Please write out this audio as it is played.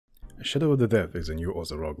Shadow of the Dead is a new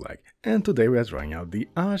also roguelike, and today we are trying out the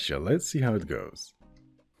Archer. Let's see how it goes.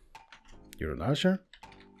 You're an Archer,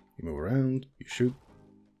 you move around, you shoot,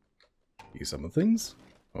 you summon things,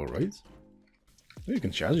 alright. You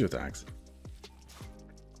can charge your attacks.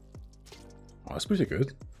 Oh, that's pretty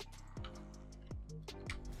good.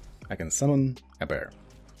 I can summon a bear.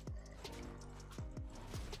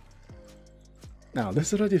 Now,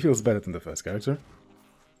 this already feels better than the first character.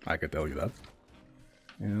 I can tell you that.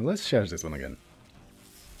 And let's charge this one again.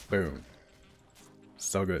 Boom.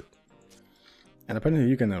 So good. And apparently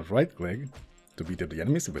you can right click to beat up the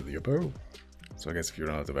enemies with your bow. So I guess if you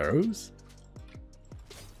run out of arrows...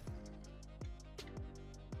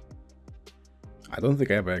 I don't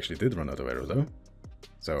think I ever actually did run out of arrows though.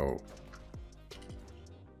 So...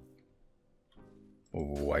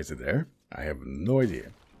 why is it there? I have no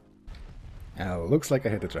idea. Looks like I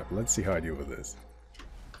hit the trap. Let's see how I deal with this.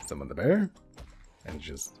 Summon the bear. And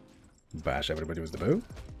just bash everybody with the bow.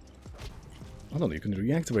 Oh no, you can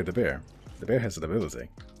reactivate the bear. The bear has an ability.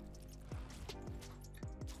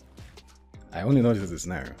 I only noticed this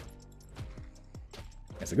now.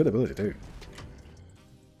 It's a good ability too.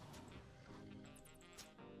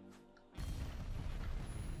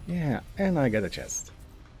 Yeah, and I get a chest.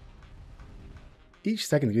 Each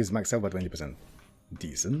second increases max health by 20%.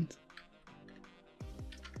 Decent.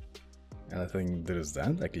 And I think there is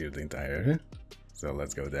that. I cleared the entire area. So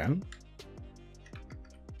let's go down.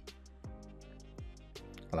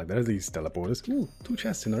 I like there are these teleporters. Ooh, 2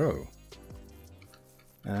 chests in a row.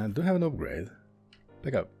 And don't have an upgrade.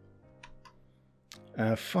 Pick up.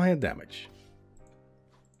 Fire damage.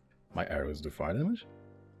 My arrows do fire damage.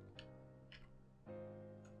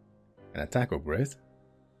 An attack upgrade.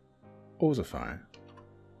 Also fire.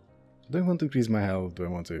 Do I want to increase my health? Do I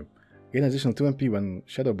want to gain additional 2 MP when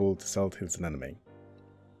Shadow Bolt Assault hits an enemy?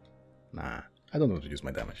 Nah, I don't want to use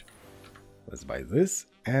my damage. Let's buy this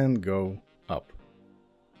and go up.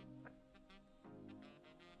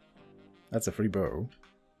 That's a free bow.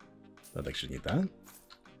 Don't actually need that.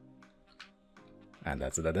 And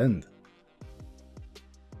that's a dead end.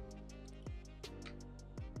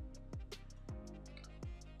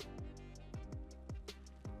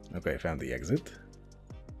 Okay, I found the exit.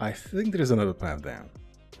 I think there is another path down.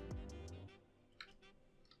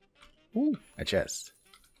 Ooh, a chest.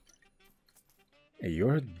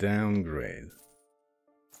 Your downgrade.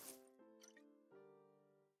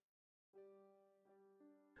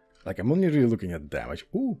 Like, I'm only really looking at damage.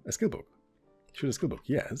 Ooh, a skill book. Shoot a skill book,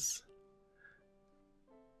 yes.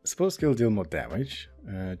 Suppose skill deal more damage.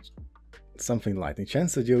 Something lightning.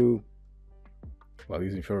 Chance to deal while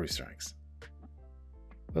using furry strikes.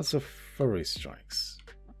 Lots of furry strikes.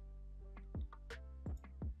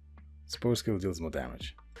 Spore skill deals more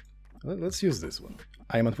damage. Let's use this one.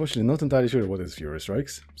 I am unfortunately not entirely sure what is Fury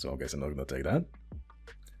Strikes, so I guess I'm not gonna take that.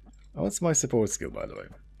 Oh, what's my support skill, by the way?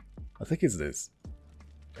 I think it's this.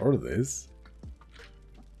 Or this.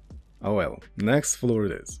 Oh well, next floor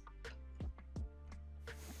it is.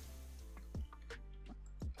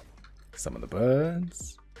 Summon the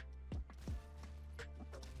birds.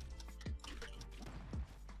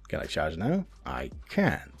 Can I charge now? I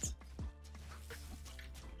can't.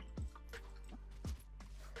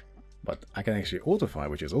 But I can actually auto-fire,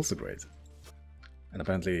 which is also great. And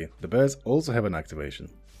apparently the birds also have an activation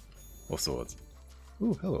of sorts.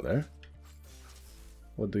 Ooh, hello there.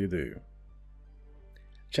 What do you do?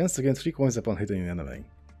 Chance to gain 3 coins upon hitting an enemy.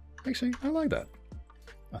 Actually, I like that.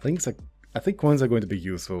 I think coins are going to be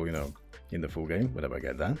useful, you know, in the full game, whenever I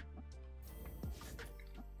get that.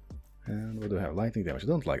 And what do I have? Lightning damage. I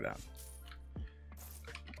don't like that.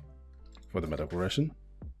 For the meta progression.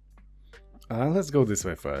 Let's go this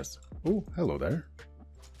way first. Oh, hello there.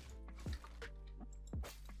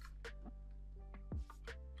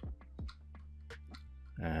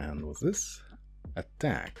 And what's this?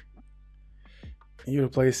 Attack. You're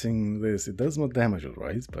replacing this. It does more damage,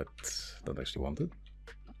 alright, but don't actually want it.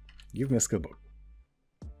 Give me a skill book.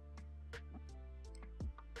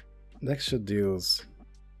 Next shot deals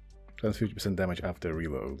 50% damage after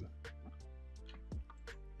reload.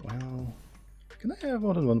 Well, can I have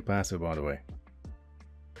more than one passive, by the way?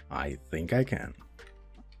 I think I can.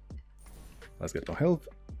 Let's get more health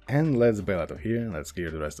and let's bail out of here. Let's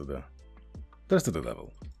clear the rest of the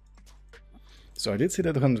level. So I did see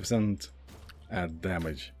that 100% add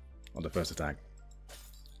damage on the first attack.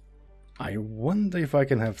 I wonder if I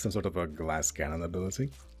can have some sort of a glass cannon ability.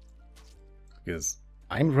 Because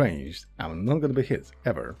I'm ranged, I'm not gonna be hit,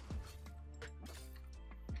 ever.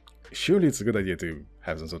 Surely it's a good idea to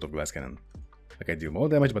have some sort of glass cannon. Like I deal more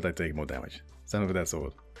damage, but I take more damage. Something of that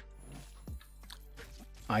sort.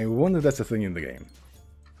 I wonder if that's a thing in the game.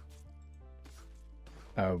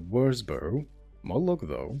 A worse bow, more luck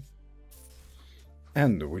though.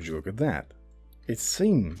 And would you look at that? It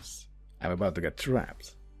seems I'm about to get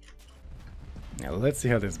trapped. Now let's see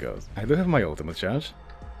how this goes. I do have my ultimate charge,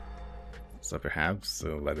 so perhaps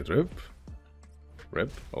let it rip.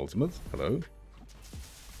 Rip, ultimate, hello.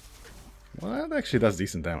 Well, that actually does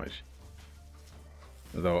decent damage.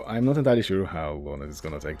 Though I'm not entirely sure how long it's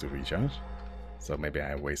gonna take to recharge, so maybe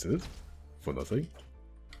I wasted it for nothing.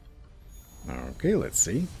 Okay, let's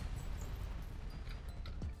see.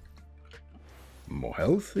 More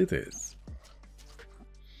health it is.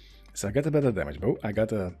 So I got a better damage bow. I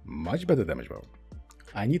got a much better damage bow.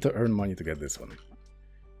 I need to earn money to get this one.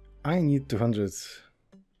 I need 200...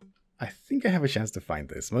 I think I have a chance to find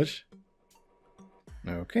this much.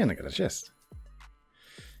 Okay, and I got a chest.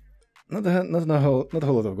 Not a whole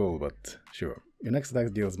lot of gold, but sure. Your next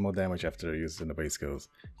attack deals more damage after using the base skills.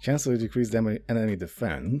 Chance to decrease enemy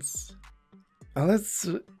defense. Let's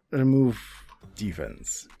remove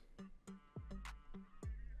defense.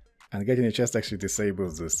 And getting a chest actually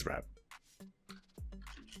disables this trap.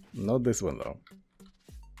 Not this one though.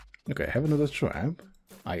 Okay, I have another trap.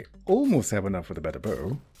 I almost have enough for the better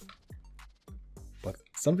bow. But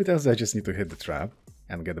something else I just need to hit the trap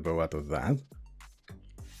and get the bow out of that.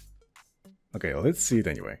 Okay, let's see it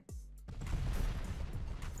anyway.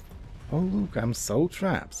 Oh look, I'm so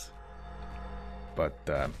trapped. But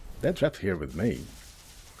they're trapped here with me,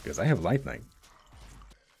 because I have lightning.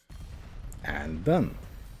 And done.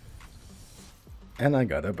 And I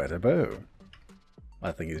got a better bow.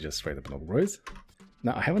 I think it's just straight up an upgrade.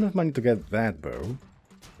 Now I have enough money to get that bow,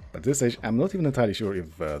 but at this stage I'm not even entirely sure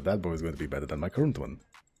if that bow is going to be better than my current one.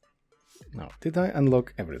 Now, did I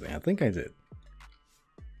unlock everything? I think I did.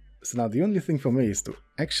 So now the only thing for me is to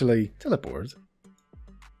actually teleport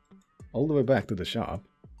all the way back to the shop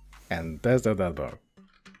and test out that bow.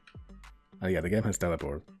 And yeah, the game has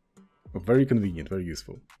teleport. Very convenient, very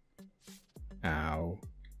useful. Ow.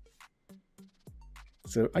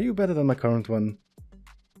 So, are you better than my current one?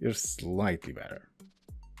 You're slightly better.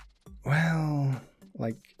 Well,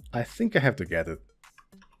 like, I think I have to get it.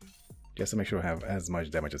 Just to make sure I have as much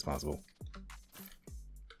damage as possible.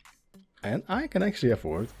 And I can actually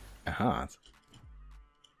afford a heart.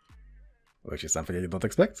 Which is something I did not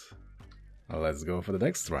expect. Let's go for the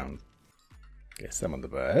next round. Okay, summon the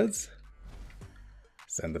birds.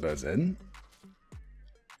 Send the birds in.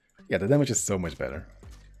 Yeah, the damage is so much better.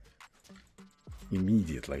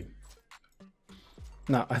 Immediately.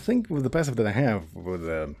 Now, I think with the passive that I have,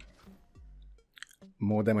 with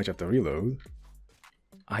more damage after reload,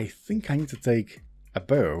 I think I need to take a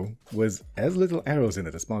bow with as little arrows in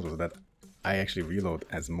it as possible so that I actually reload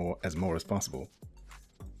as more as possible.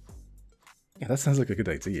 Yeah, that sounds like a good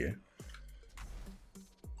idea.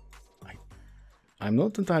 I'm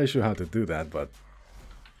not entirely sure how to do that, but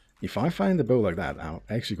if I find a bow like that, I'm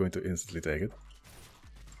actually going to instantly take it.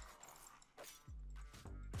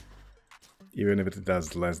 Even if it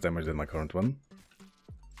does less damage than my current one.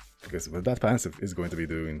 Because with that passive, it's going to be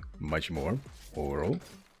doing much more overall.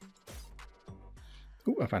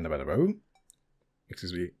 Ooh, I found a better bow.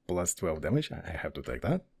 Excuse me, plus 12 damage, I have to take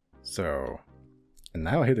that. So, and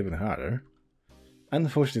now I hit even harder.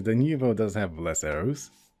 Unfortunately, the new bow does have less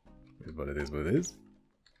arrows. But it is what it is.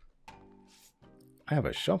 I have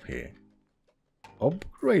a shop here.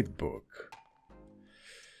 Upgrade book.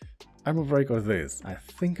 Armor break or this. I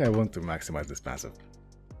think I want to maximize this passive.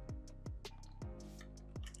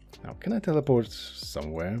 Now, can I teleport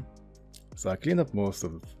somewhere? So I cleaned up most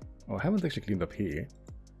of... Oh, I haven't actually cleaned up here.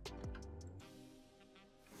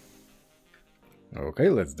 Okay,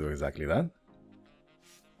 let's do exactly that.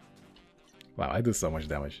 Wow, I do so much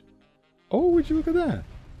damage. Oh, would you look at that?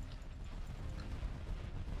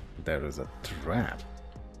 There is a trap.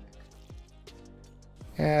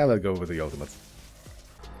 Yeah, let's go with the ultimate.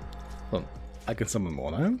 Well, I can summon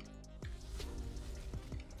more now.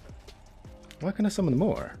 Why can I summon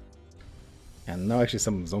more? And now actually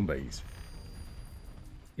summon zombies.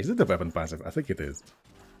 Is it the weapon passive? I think it is.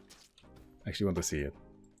 I actually want to see it.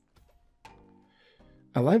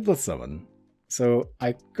 A live blood summon. So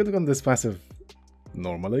I could have done this passive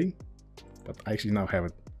normally, but I actually now have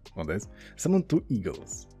it on this. Summon 2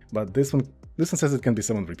 eagles. But this one says it can be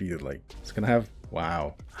summoned repeatedly. So can I have...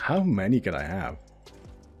 Wow, how many can I have?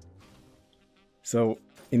 So,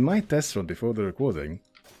 in my test run before the recording,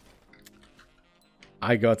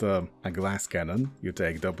 I got a glass cannon. You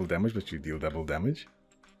take double damage, but you deal double damage.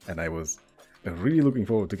 And I was really looking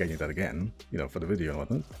forward to getting that again, you know, for the video and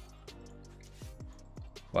whatnot.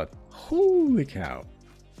 But, holy cow.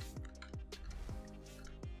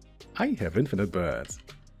 I have infinite birds.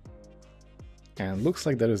 And looks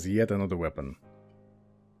like there is yet another weapon.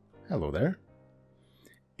 hello there.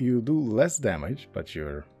 You do less damage, but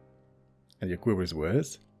your quiver is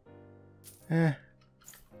worse.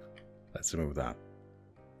 Let's remove that.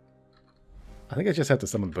 I think I just have to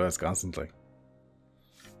summon birds constantly.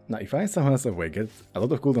 Now, if I somehow get a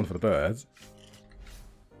lot of cooldown for the birds,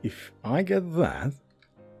 if I get that,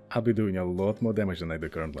 I'll be doing a lot more damage than I do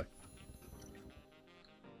currently.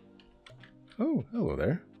 Oh, hello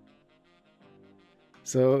there.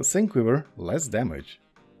 So, same quiver, less damage.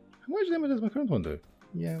 How much damage does my current one do?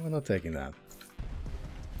 Yeah, we're not taking that.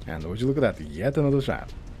 And would you look at that, yet another trap.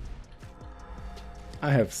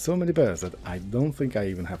 I have so many bears that I don't think I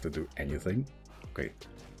even have to do anything. Okay,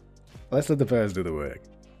 let's let the bears do the work.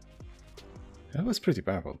 That was pretty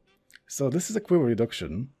powerful. So this is a quiver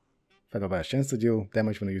reduction. Fatal Bash, chance to deal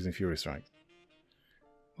damage when using Fury Strikes.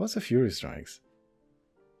 What's a Fury Strikes?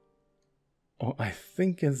 Oh, I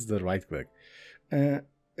think it's the right click.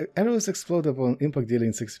 Arrows explode upon impact,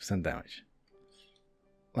 dealing 60% damage.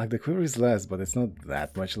 Like, the quiver is less, but it's not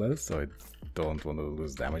that much less, so I don't want to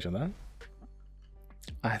lose damage on that.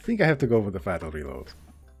 I think I have to go with the Fatal Reload.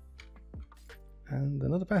 And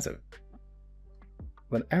another passive.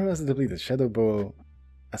 When arrows are depleted, Shadow Bow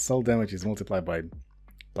assault damage is multiplied by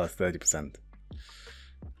plus 30%.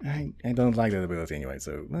 I don't like that ability anyway,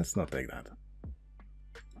 so let's not take that.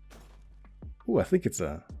 Ooh, I think it's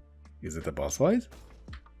a... Is it a boss fight?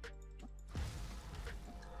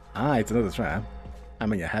 Ah, it's another trap. I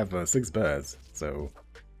mean, I have 6 birds, so...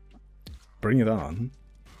 Bring it on.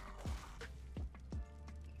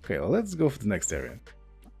 Okay, well, let's go for the next area.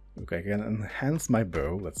 Okay, I can enhance my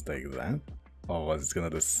bow, let's take that. Oh, it's gonna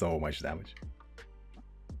do so much damage.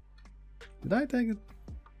 Did I take it?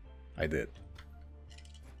 I did.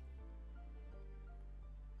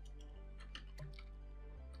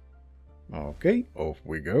 Okay, off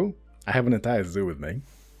we go. I have an entire zoo with me.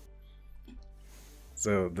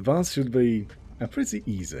 So the boss should be pretty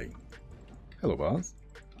easy. Hello, boss.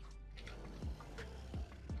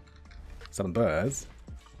 Some birds.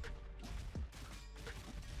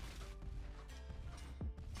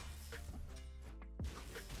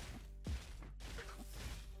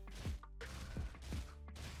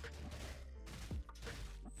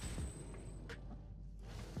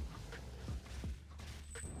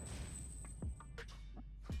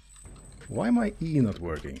 Why am my E not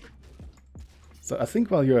working? So I think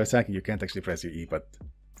while you're attacking you can't actually press your E, but...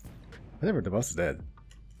 Whatever, the boss is dead.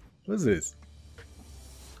 What is this?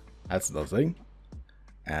 That's nothing.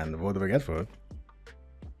 And what do we get for it?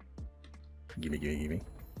 Gimme, gimme, gimme.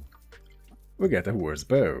 We get a worse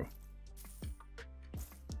bow.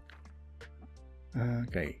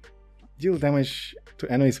 Okay. Deal damage to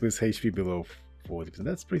enemies with HP below 40%.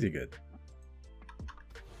 That's pretty good.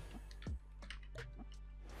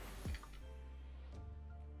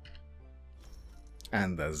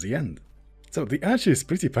 And that's the end. So the archer is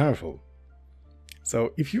pretty powerful.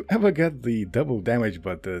 So if you ever get the double damage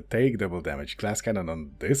but take double damage glass cannon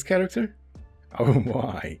on this character, oh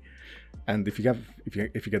my! And if you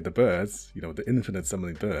get the birds, you know, the infinite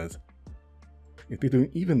summoning birds, it'd be doing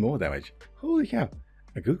even more damage. Holy cow!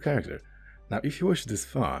 A good character. Now, if you watched this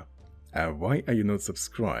far, why are you not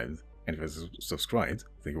subscribed? And if you're subscribed,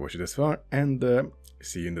 thank you for watching this far, and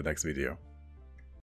see you in the next video.